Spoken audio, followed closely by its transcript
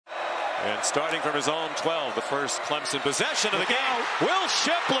And starting from his own 12, the first Clemson possession of the game. Will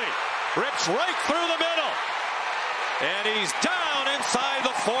Shipley rips right through the middle. And he's down inside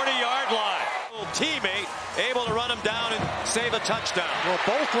the 40-yard line. Teammate able to run him down and save a touchdown. Well,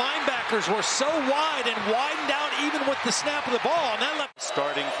 both linebackers were so wide and widened out even with the snap of the ball. And that left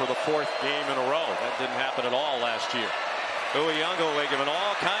starting for the 4th game in a row. That didn't happen at all last year. Uiagalelei given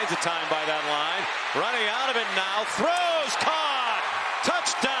all kinds of time by that line. Running out of it now. Throws. Caught.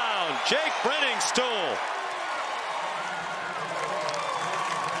 Touchdown. Jake Brenningstool.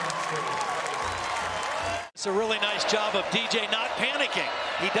 It's a really nice job of DJ not panicking.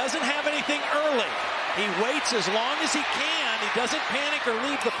 He doesn't have anything early. He waits as long as he can. He doesn't panic or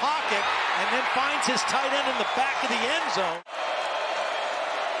leave the pocket, and then finds his tight end in the back of the end zone.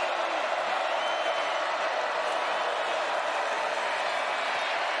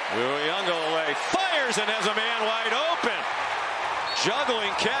 Uiagalelei fires and has a man wide open.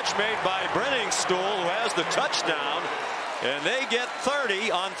 Juggling catch made by Brenningstool, who has the touchdown. And they get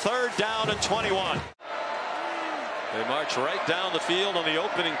 30 on 3rd down and 21. They march right down the field on the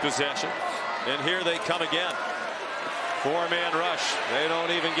opening possession. And here they come again. 4-man rush. They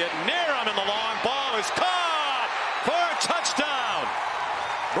don't even get near him, and the long ball is caught for a touchdown.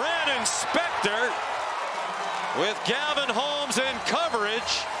 Brandon Spector with Gavin Holmes in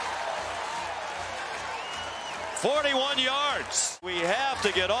coverage. 41 yards. We have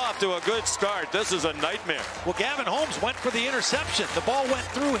to get off to a good start. This is a nightmare. Well, Gavin Holmes went for the interception. The ball went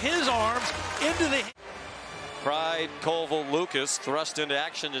through his arms into the... Pride, Colville, Lucas thrust into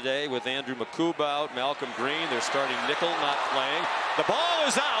action today with Andrew Makuba out, Malcolm Green, their starting nickel, not playing. The ball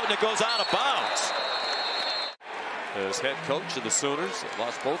is out, and it goes out of bounds. As head coach of the Sooners,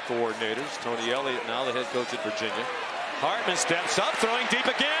 lost both coordinators. Tony Elliott now the head coach at Virginia. Hartman steps up, throwing deep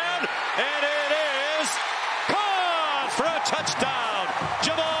again, and it is caught for a touchdown.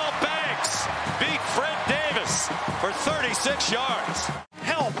 Jamal Banks beat Fred Davis for 36 yards.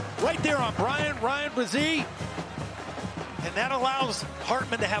 Help right there on Ryan Brazee. And that allows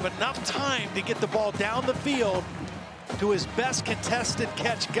Hartman to have enough time to get the ball down the field to his best contested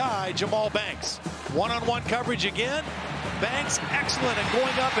catch guy, Jamal Banks. One-on-one coverage again. Banks excellent at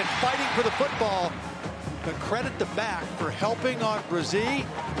going up and fighting for the football. But credit the back for helping on Brazee,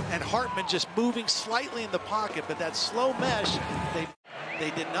 and Hartman just moving slightly in the pocket. But that slow mesh, they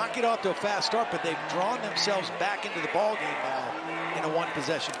did not get off to a fast start, but they've drawn themselves back into the ball game now in a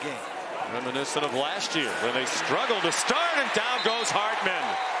one-possession game. Reminiscent of last year when they struggled to start, and down goes Hartman.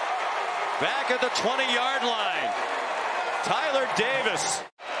 Back at the 20-yard line. Tyler Davis.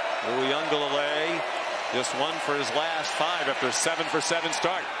 Uiagalelei just one for his last 5 after a 7-for-7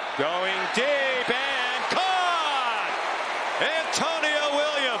 start. Going deep and caught! Antonio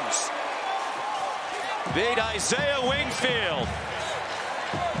Williams beat Isaiah Wingfield.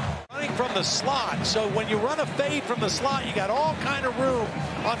 From the slot, so when you run a fade from the slot, you got all kind of room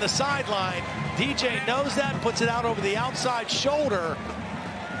on the sideline. DJ knows that, puts it out over the outside shoulder,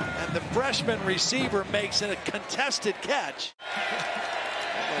 and the freshman receiver makes it a contested catch.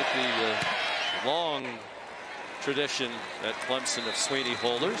 That might be a long tradition at Clemson of Sweeney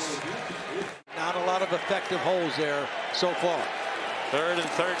holders. Not a lot of effective holds there so far. 3rd and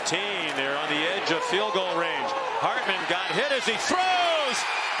 13. They're on the edge of field goal range. Hartman got hit as he throws,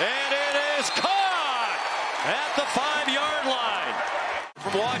 and it is caught at the 5-yard line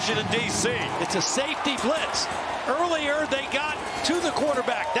from Washington, D.C. It's a safety blitz. Earlier, they got to the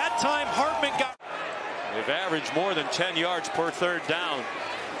quarterback. That time, Hartman got... They've averaged more than 10 yards per 3rd down.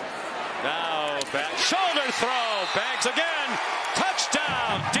 Now, back shoulder throw. Banks again.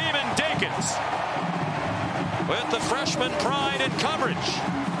 Touchdown, Demon Deacons. With the freshman Pride in coverage.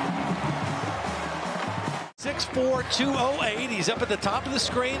 6'4", 208. He's up at the top of the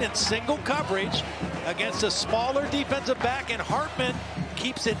screen in single coverage against a smaller defensive back, and Hartman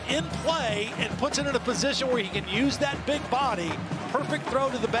keeps it in play and puts it in a position where he can use that big body. Perfect throw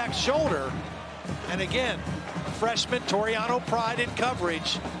to the back shoulder. And again, freshman Toriano Pride in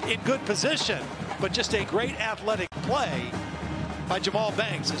coverage in good position, but just a great athletic play by Jamal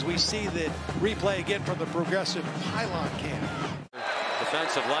Banks as we see the replay again from the Progressive Pylon cam.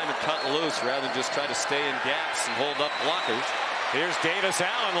 Defensive lineman cut loose rather than just try to stay in gaps and hold up blockers. Here's Davis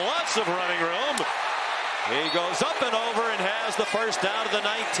Allen, lots of running room. He goes up and over and has the first down to the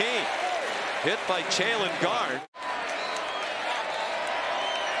 19. Hit by Chalon Guard.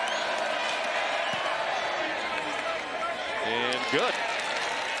 And good.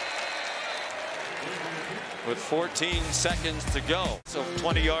 With 14 seconds to go, so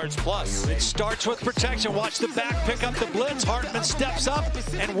 20 yards plus. It starts with protection. Watch the back pick up the blitz. Hartman steps up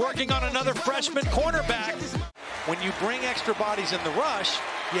and working on another freshman cornerback. When you bring extra bodies in the rush,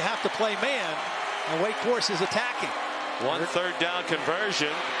 you have to play man, and Wake Forest is attacking. One third down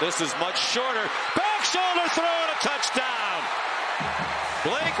conversion. This is much shorter. Back shoulder throw and a touchdown.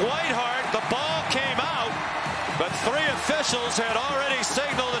 Blake Whitehart, the ball came out, but 3 officials had already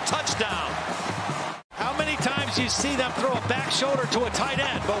signaled a touchdown. How many times do you see them throw a back shoulder to a tight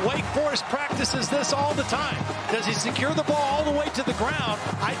end? But Wake Forest practices this all the time. Does he secure the ball all the way to the ground?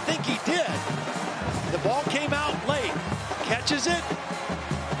 I think he did. The ball came out late. Catches it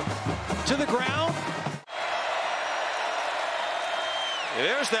to the ground.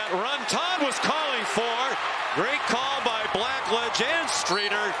 There's that run Todd was calling for. Great call by Blackledge and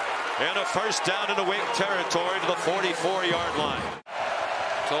Streeter. And a first down into Wake territory to the 44-yard line.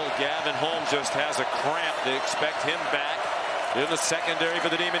 Told Gavin Holmes just has a cramp. They expect him back in the secondary for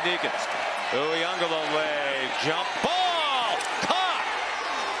the Demon Deacons. Uiagalelei, jump ball, caught.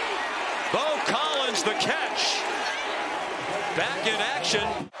 Bo Collins the catch. Back in action.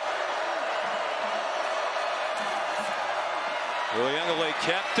 Uiagalelei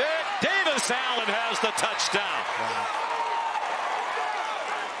kept it. Davis Allen has the touchdown. Wow.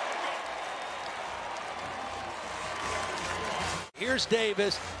 Here's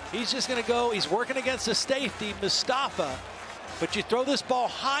Davis. He's just going to go. He's working against the safety, Mustafa. But you throw this ball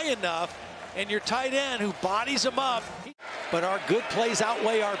high enough, and your tight end who bodies him up. But our good plays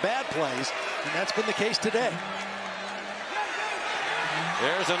outweigh our bad plays, and that's been the case today.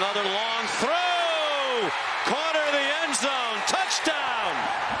 There's another long throw. Corner of the end zone. Touchdown.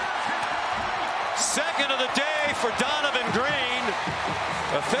 Second of the day for Donovan Green.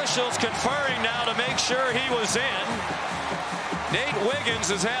 Officials conferring now to make sure he was in. Nate Wiggins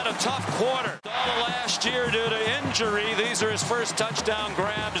has had a tough quarter. All of last year due to injury. These are his first touchdown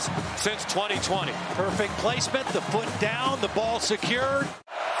grabs since 2020. Perfect placement, the foot down, the ball secured.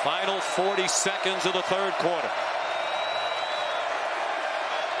 Final 40 seconds of the third quarter.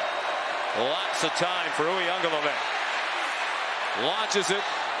 Lots of time for Uiagalelei. Launches it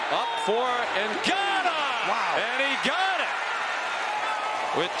up for and got it! Wow. And he got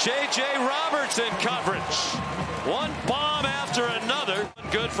it! With J.J. Roberts in coverage. One bomb after another.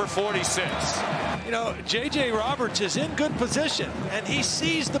 Good for 46. You know, J.J. Roberts is in good position, and he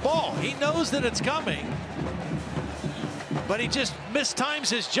sees the ball. He knows that it's coming, but he just mistimes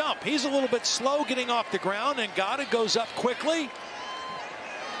his jump. He's a little bit slow getting off the ground, and Goddard goes up quickly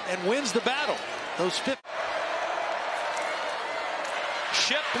and wins the battle. Those 50.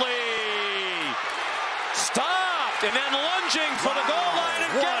 Shipley stopped and then lunging for the goal line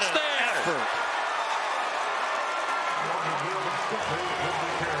and gets there. Effort.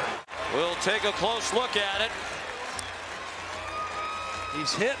 We'll take a close look at it.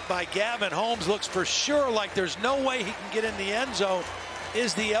 He's hit by Gavin Holmes. Looks for sure like there's no way he can get in the end zone.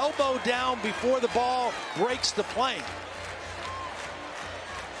 Is the elbow down before the ball breaks the plane?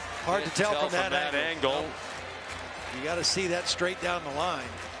 Hard to tell from that angle. You got to see that straight down the line.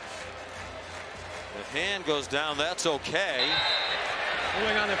 The hand goes down. That's okay.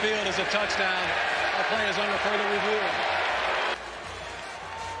 Moving on the field is a touchdown. Our play is under further review.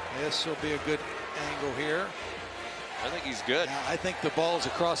 This will be a good angle here. I think he's good. I think the ball's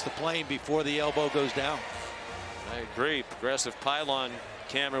across the plane before the elbow goes down. I agree. Progressive pylon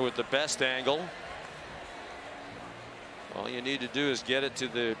camera with the best angle. All you need to do is get it to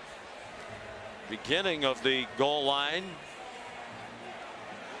the beginning of the goal line.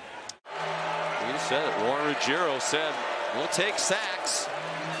 You said it. Warren Ruggiero said, we'll take sacks,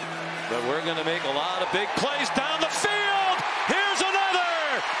 but we're going to make a lot of big plays down the field. Here's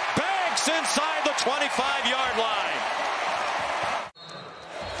another. Banks inside the 25-yard line.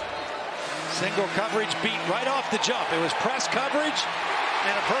 Single coverage beat right off the jump. It was press coverage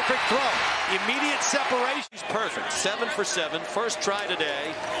and a perfect throw. Immediate separation. He's perfect. 7 for 7. First try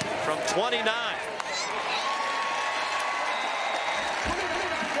today from 29.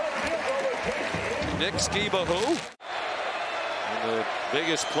 Nick Skibahu. The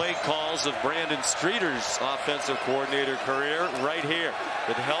biggest play calls of Brandon Streeter's offensive coordinator career right here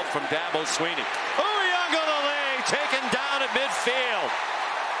with help from Dabo Sweeney. Uiagalelei taken down at midfield.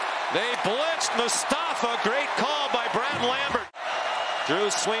 They blitzed Mustafa. Great call by Brad Lambert. Drew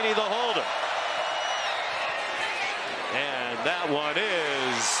Sweeney the holder. And that one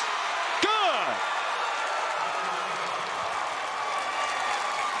is good.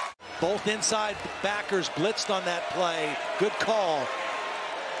 Both inside backers blitzed on that play. Good call.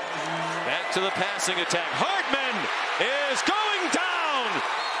 Back to the passing attack. Hartman is going down.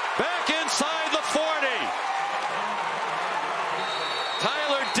 Back inside the 40.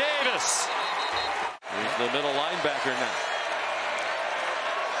 Tyler Davis. He's the middle linebacker now.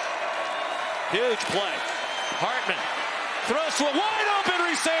 Huge play. Hartman Throws to a wide open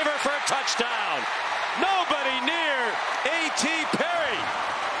receiver for a touchdown. Nobody near A.T. Perry.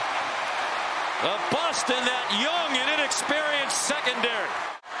 A bust in that young and inexperienced secondary.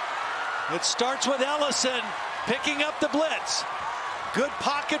 It starts with Ellison picking up the blitz. Good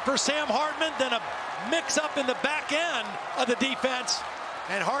pocket for Sam Hartman, then a mix-up in the back end of the defense,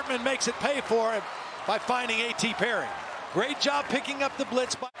 and Hartman makes it pay for it by finding A.T. Perry. Great job picking up the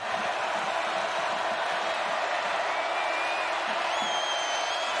blitz.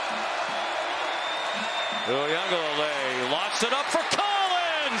 Uiagalelei locks it up for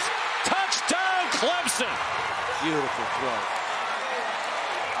Collins. Touchdown, Clemson. Beautiful throw.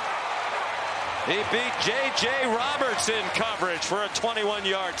 He beat J.J. Roberts in coverage for a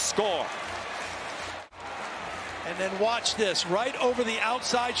 21-yard score. And then watch this, right over the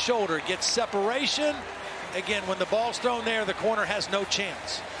outside shoulder, gets separation. Again, when the ball's thrown there, the corner has no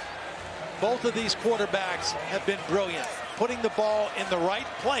chance. Both of these quarterbacks have been brilliant, putting the ball in the right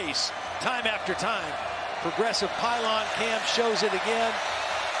place time after time. Progressive pylon cam shows it again.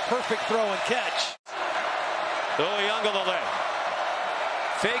 Perfect throw and catch. Uiagalelei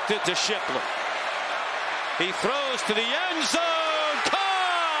faked it to Shipley. He throws to the end zone.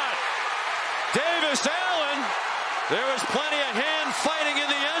 Caught! Davis Allen. There was plenty of hand fighting in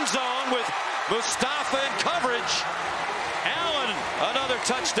the end zone with Mustafa in coverage. Allen, another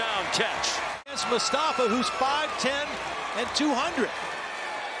touchdown catch. It's Mustafa, who's 5'10" and 200.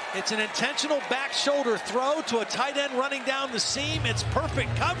 It's an intentional back shoulder throw to a tight end running down the seam. It's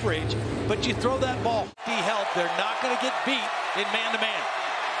perfect coverage, but you throw that ball. Help. They're not going to get beat in man-to-man.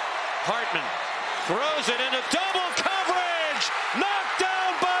 Hartman throws it into double coverage. Knocked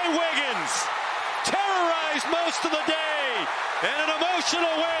down by Wiggins. Terrorized most of the day. And an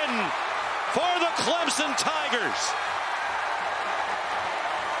emotional win for the Clemson Tigers.